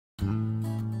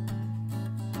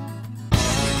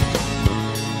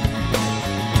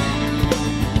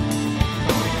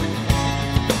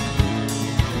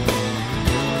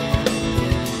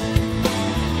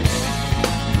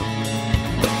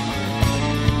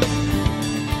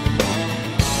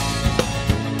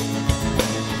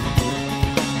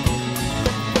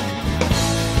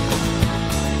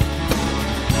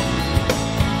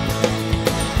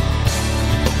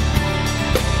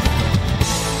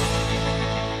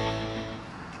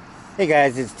Hey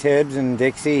guys, it's Tibbs and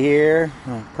Dixie here,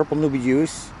 Purple Newbie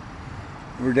Juice.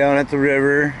 We're down at the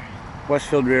river,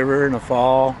 Westfield River, in the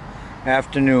fall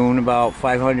afternoon, about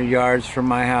 500 yards from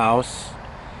my house.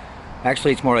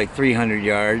 Actually, it's more like 300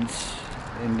 yards.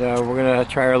 And we're gonna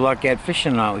try our luck at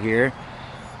fishing out here.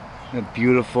 A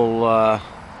beautiful,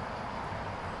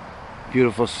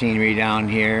 beautiful scenery down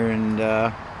here, and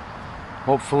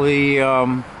hopefully,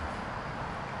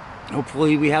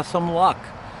 hopefully we have some luck.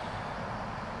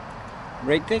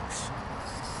 Right, Dix?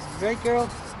 Right, girl?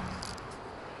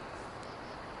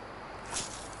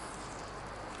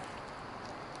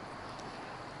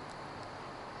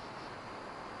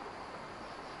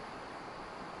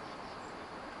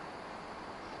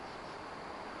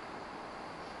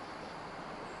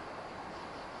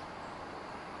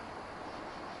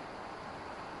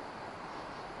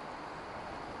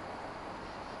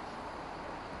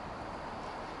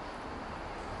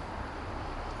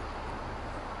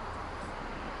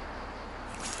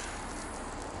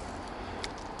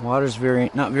 Water's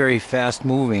not very fast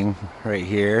moving right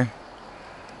here,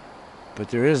 but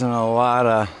there isn't a lot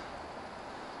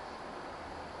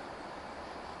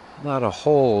of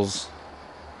holes.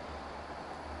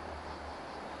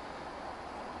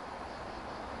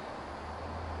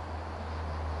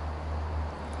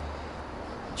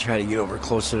 Try to get over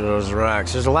closer to those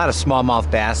rocks. There's a lot of smallmouth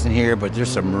bass in here, but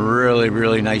there's some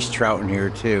really nice trout in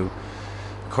here too.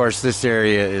 Of course, this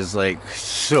area is like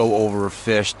so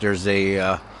overfished. There's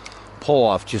a pull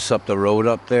off just up the road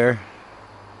up there,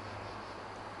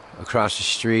 across the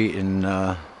street, and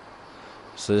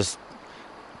so this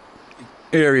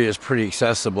area is pretty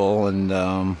accessible,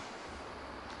 and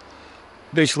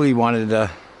basically wanted to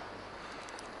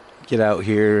get out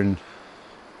here and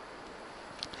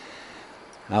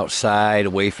outside,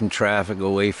 away from traffic,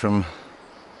 away from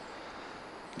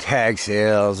tag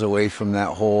sales, away from that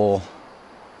whole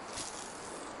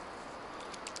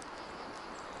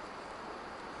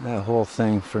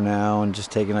thing for now, and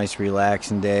just take a nice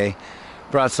relaxing day.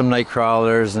 Brought some night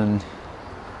crawlers, and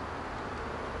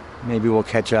maybe we'll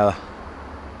catch a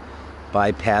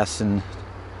bypassing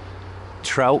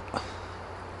trout.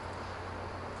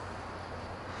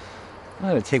 I'm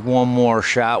gonna take one more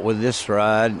shot with this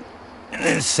rod and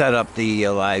then set up the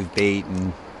live bait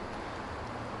and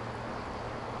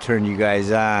turn you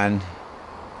guys on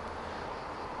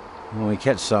when we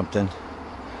catch something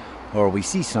or we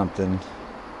see something.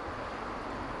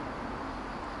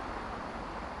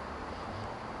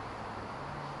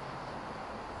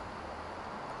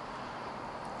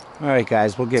 Alright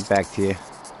guys, we'll get back to you.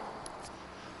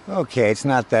 Okay, it's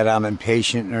not that I'm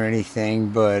impatient or anything,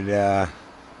 but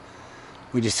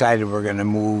we decided we're going to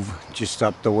move just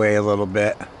up the way a little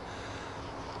bit.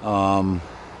 I'd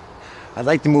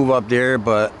like to move up there,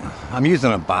 but I'm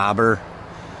using a bobber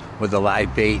with the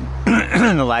live bait.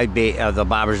 The live bait, the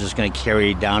bobber's just going to carry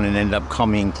it down and end up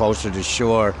coming closer to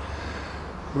shore.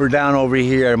 We're down over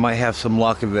here. I might have some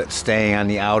luck of it staying on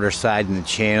the outer side in the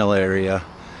channel area.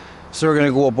 So we're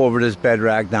gonna go up over this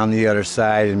bedrock down the other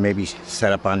side and maybe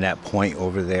set up on that point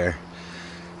over there.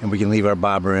 And we can leave our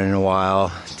bobber in a while,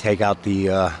 take out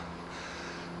the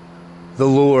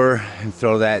lure and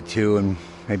throw that too, and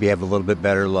maybe have a little bit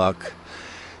better luck.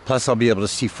 Plus I'll be able to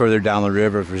see further down the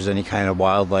river if there's any kind of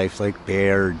wildlife like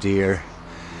bear or deer.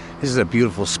 This is a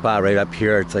beautiful spot right up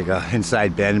here. It's like a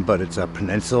inside bend, but it's a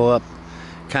peninsula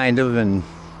kind of, and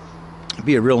it'd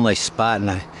be a real nice spot, and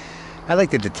I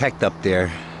like to detect up there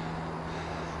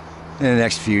in the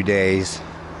next few days.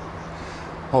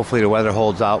 Hopefully the weather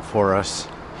holds out for us.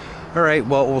 All right,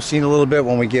 well, we'll see in a little bit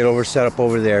when we get set up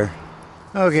over there.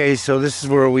 Okay, so this is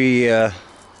where we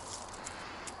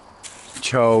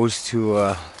chose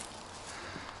to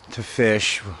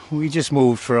fish. We just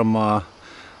moved from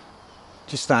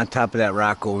just on top of that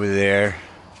rock over there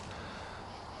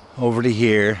over to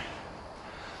here.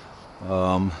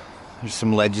 There's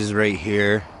some ledges right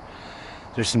here.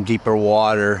 There's some deeper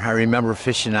water. I remember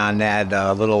fishing on that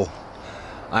little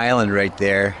island right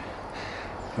there,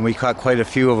 and we caught quite a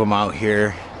few of them out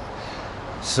here.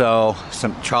 So,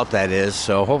 some trout that is.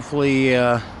 So hopefully,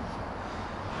 I'm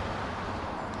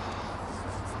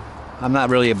not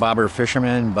really a bobber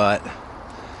fisherman, but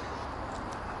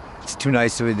it's too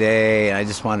nice of a day, and I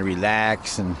just want to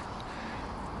relax and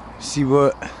see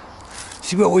what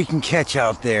we can catch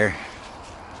out there.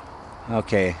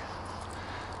 Okay.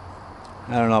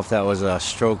 I don't know if that was a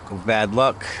stroke of bad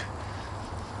luck.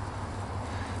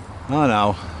 Oh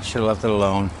no, should have left it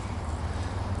alone.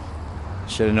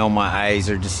 Should have known my eyes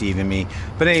are deceiving me.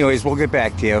 But anyways, we'll get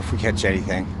back to you if we catch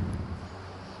anything.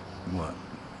 What?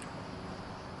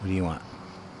 What do you want?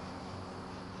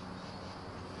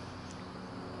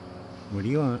 What do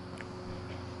you want?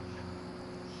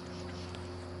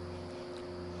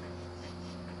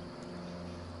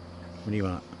 What do you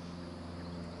want?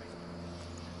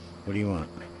 What do you want?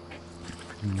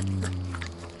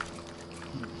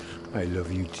 I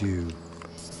love you too.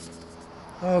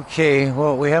 Okay,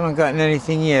 well, we haven't gotten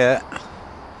anything yet.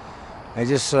 I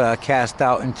just cast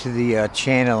out into the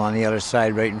channel on the other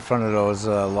side right in front of those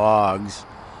logs.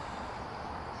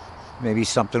 Maybe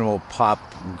something will pop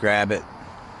and grab it.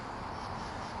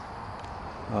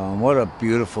 What a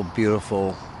beautiful,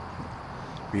 beautiful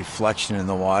reflection in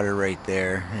the water right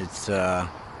there. It's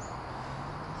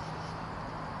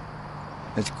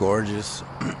gorgeous.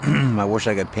 I wish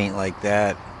I could paint like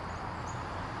that.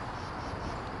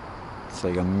 It's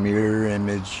like a mirror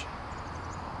image.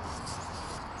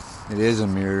 It is a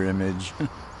mirror image.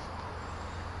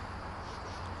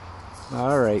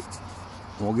 Alright,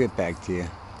 we'll get back to you.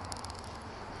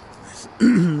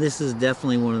 This is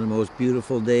definitely one of the most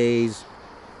beautiful days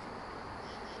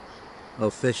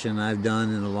of fishing I've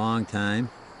done in a long time.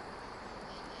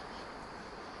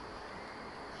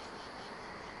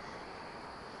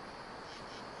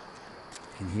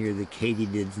 You can hear the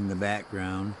katydids in the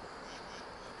background.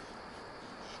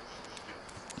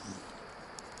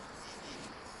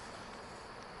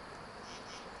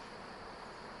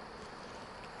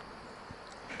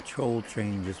 A troll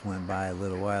train just went by a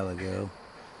little while ago.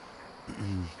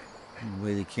 The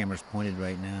way the camera's pointed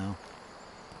right now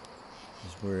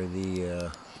is where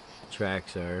the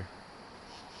tracks are.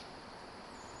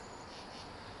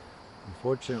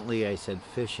 Unfortunately, I said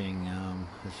fishing.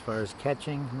 As far as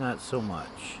catching, not so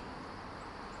much.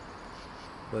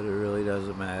 But it really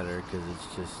doesn't matter because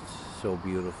it's just so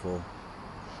beautiful,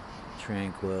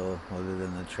 tranquil, other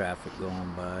than the traffic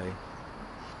going by.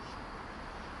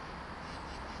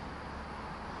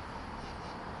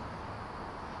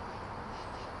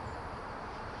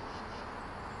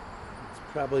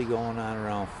 Probably going on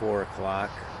around 4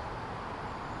 o'clock.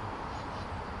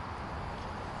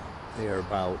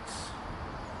 Thereabouts.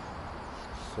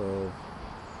 So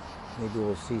maybe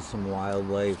we'll see some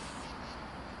wildlife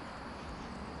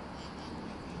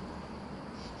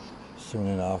soon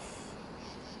enough.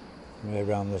 Right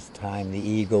around this time the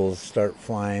eagles start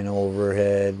flying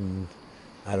overhead, and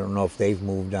I don't know if they've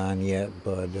moved on yet,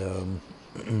 but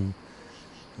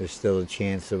there's still a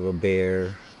chance of a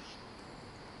bear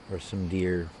or some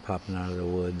deer popping out of the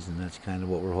woods, and that's kind of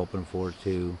what we're hoping for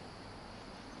too.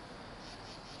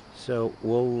 So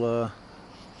we'll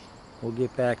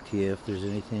get back to you if there's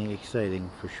anything exciting,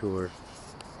 for sure.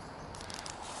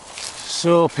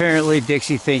 So apparently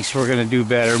Dixie thinks we're gonna do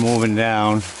better moving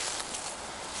down.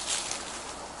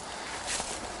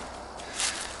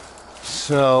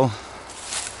 So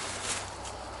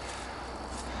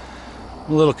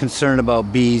I'm a little concerned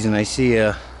about bees, and I see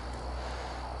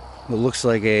what looks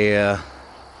like a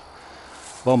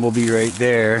bumblebee right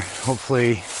there.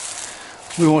 Hopefully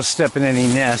we won't step in any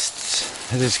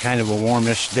nests. It is kind of a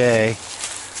warmish day.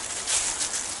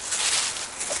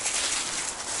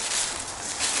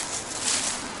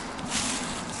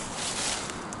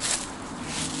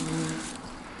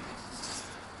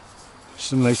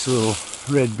 Some nice little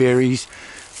red berries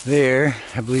there.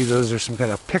 I believe those are some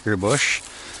kind of picker bush.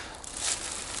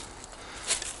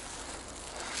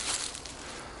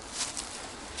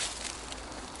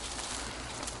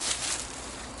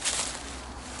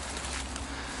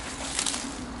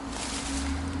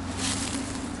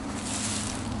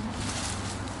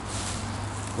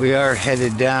 We are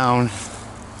headed down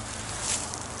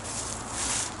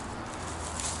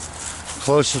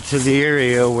closer to the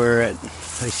area where I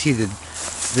see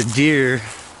the deer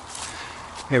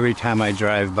every time I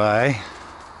drive by.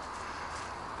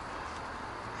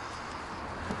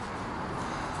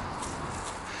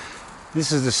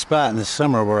 This is the spot in the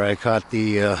summer where I caught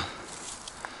the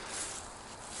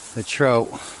trout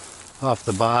off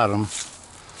the bottom.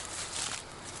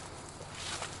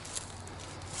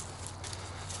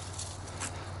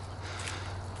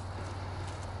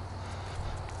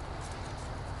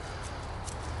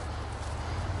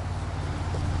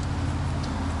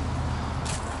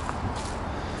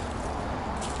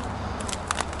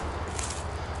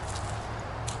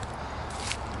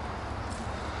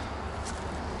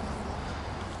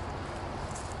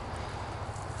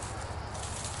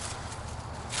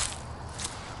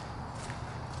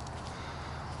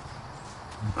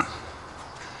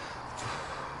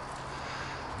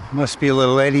 Must be a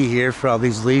little eddy here for all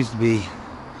these leaves to be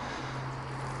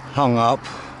hung up.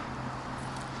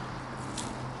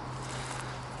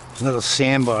 Little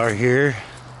sandbar here.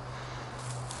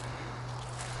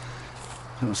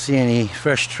 I don't see any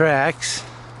fresh tracks.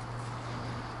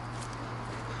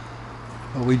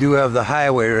 But we do have the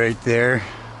highway right there.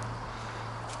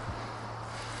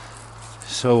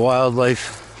 So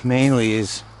wildlife mainly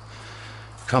is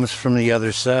comes from the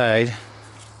other side.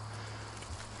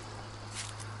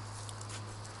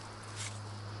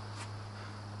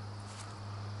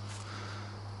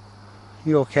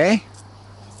 You okay?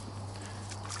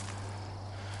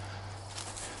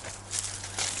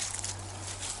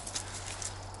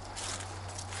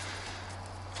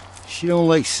 She don't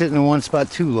like sitting in one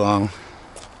spot too long.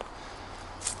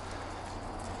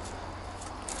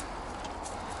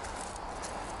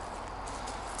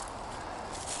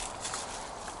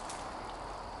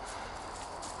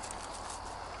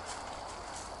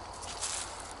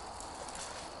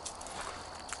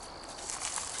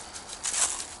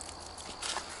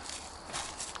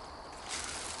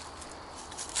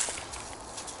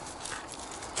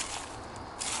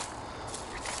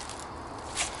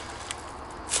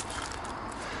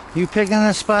 You picking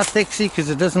a spot, Dixie? Because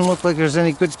it doesn't look like there's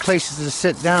any good places to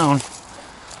sit down.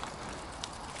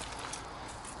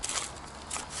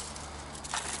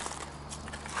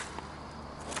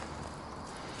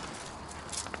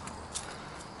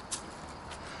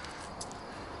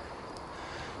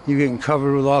 You're getting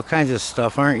covered with all kinds of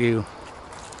stuff, aren't you?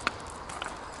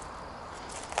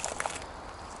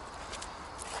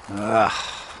 Ugh.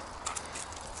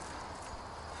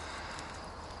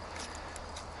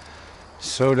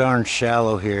 So darn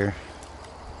shallow here.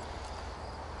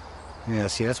 Yeah,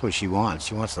 see, that's what she wants.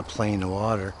 She wants to play in the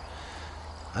water.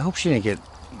 I hope she didn't get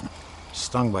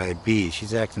stung by a bee.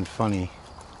 She's acting funny.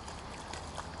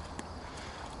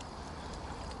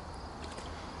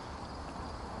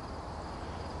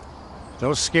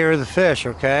 Don't scare the fish,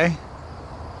 okay?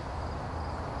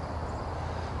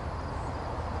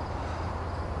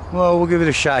 Well, we'll give it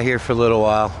a shot here for a little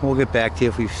while. We'll get back to you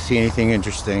if we see anything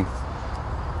interesting.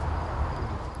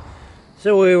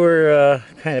 So we were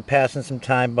kind of passing some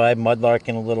time by,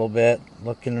 mudlarking a little bit,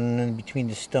 looking in between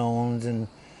the stones and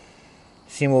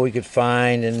seeing what we could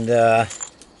find, and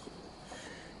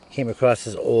came across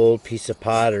this old piece of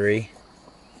pottery.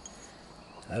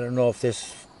 I don't know if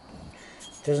this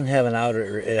doesn't have an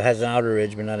outer, it has an outer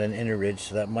ridge but not an inner ridge,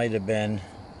 so that might have been,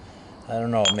 I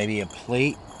don't know, maybe a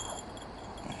plate.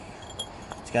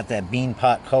 It's got that bean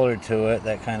pot color to it,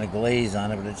 that kind of glaze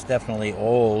on it, but it's definitely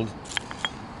old.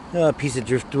 A piece of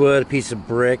driftwood, a piece of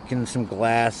brick, and some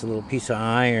glass, a little piece of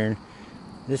iron.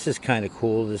 This is kind of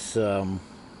cool, this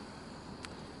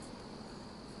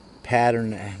pattern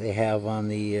that they have on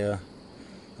the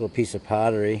little piece of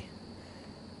pottery.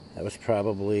 That was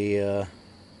probably, it's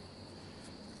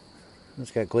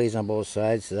got glaze on both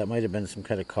sides, so that might have been some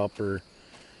kind of cup or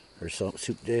some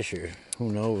soup dish, or who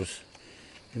knows.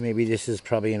 And maybe this is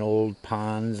probably an old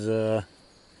Pond's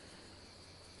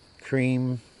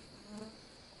cream.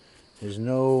 There's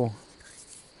no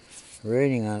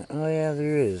rating on it. Oh yeah,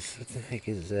 there is. What the heck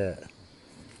is that?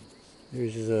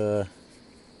 There's a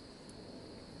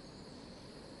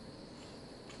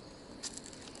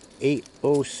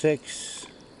 806.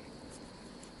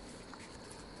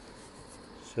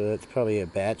 So that's probably a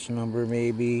batch number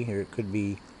maybe, or it could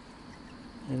be,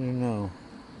 I don't know.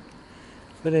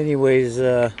 But anyways,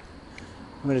 I'm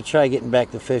going to try getting back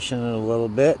to fishing in a little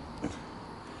bit.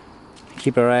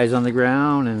 Keep our eyes on the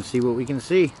ground and see what we can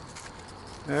see.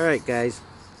 Alright guys,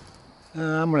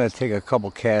 I'm going to take a couple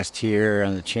casts here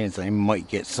on the chance I might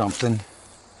get something.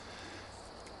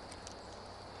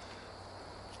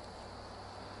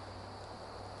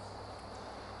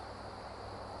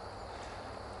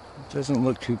 It doesn't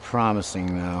look too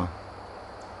promising now.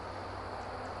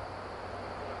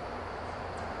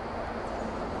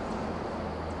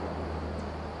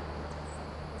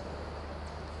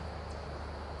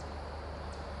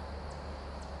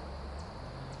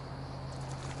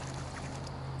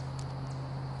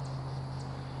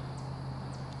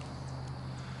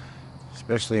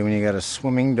 Especially when you got a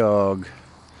swimming dog.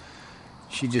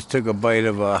 She just took a bite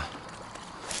of a,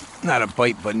 not a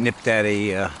bite, but nipped at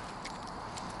a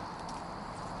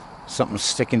something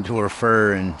sticking to her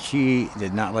fur, and she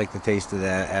did not like the taste of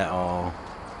that at all.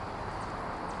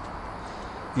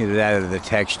 Either that or the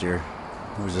texture.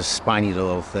 It was a spiny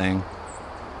little thing.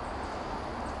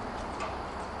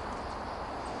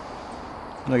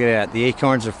 Look at that, the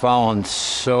acorns are falling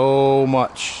so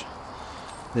much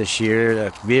this year. The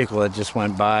vehicle that just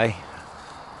went by,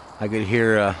 I could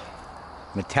hear a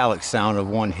metallic sound of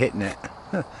one hitting it.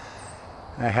 That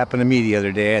happened to me the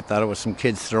other day. I thought it was some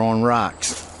kids throwing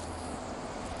rocks.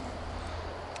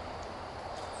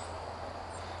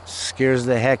 Scares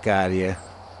the heck out of you.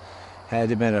 Had to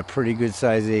have been a pretty good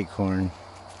sized acorn.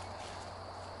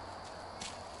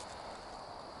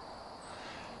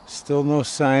 Still no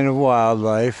sign of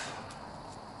wildlife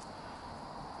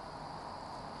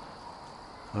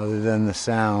other than the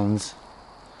sounds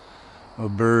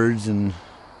of birds and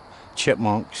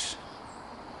chipmunks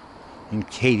and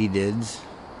katydids.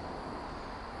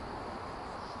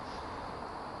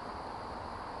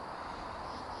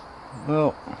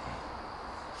 Well,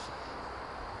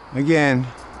 again,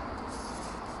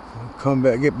 I'll come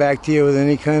back, get back to you with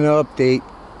any kind of update.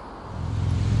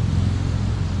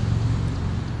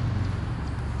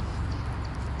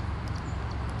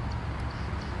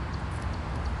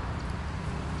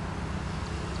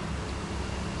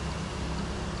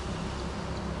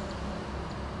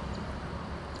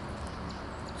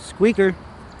 Squeaker.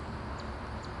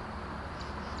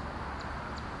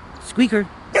 Squeaker.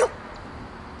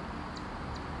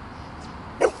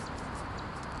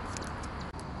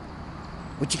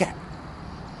 What you got?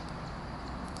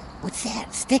 What's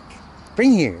that? Stick?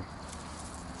 Bring here.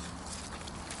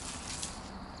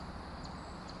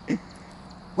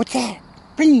 What's that?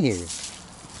 Bring here.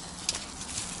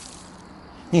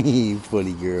 You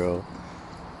funny girl.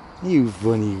 You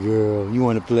funny girl. You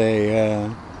want to play,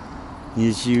 huh?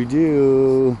 Yes, you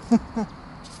do.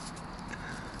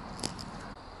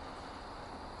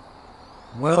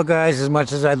 Well, guys, as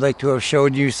much as I'd like to have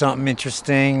showed you something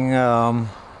interesting, it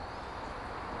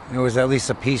was at least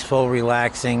a peaceful,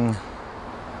 relaxing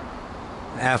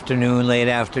afternoon, late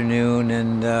afternoon,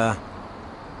 and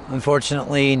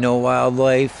unfortunately, no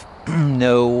wildlife,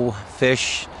 no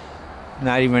fish,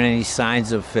 not even any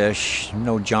signs of fish,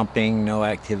 no jumping, no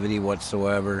activity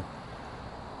whatsoever.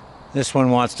 This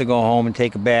one wants to go home and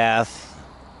take a bath.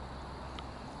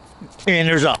 And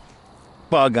there's a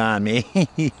bug on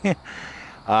me.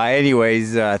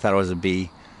 Anyways, I thought it was a bee.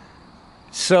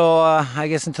 So I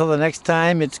guess until the next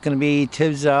time, it's going to be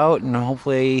Tibbs out, and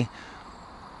hopefully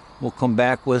we'll come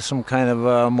back with some kind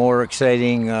of more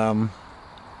exciting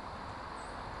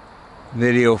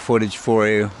video footage for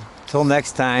you. Until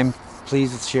next time,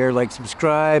 please share, like,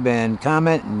 subscribe, and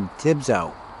comment, and Tibbs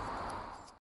out.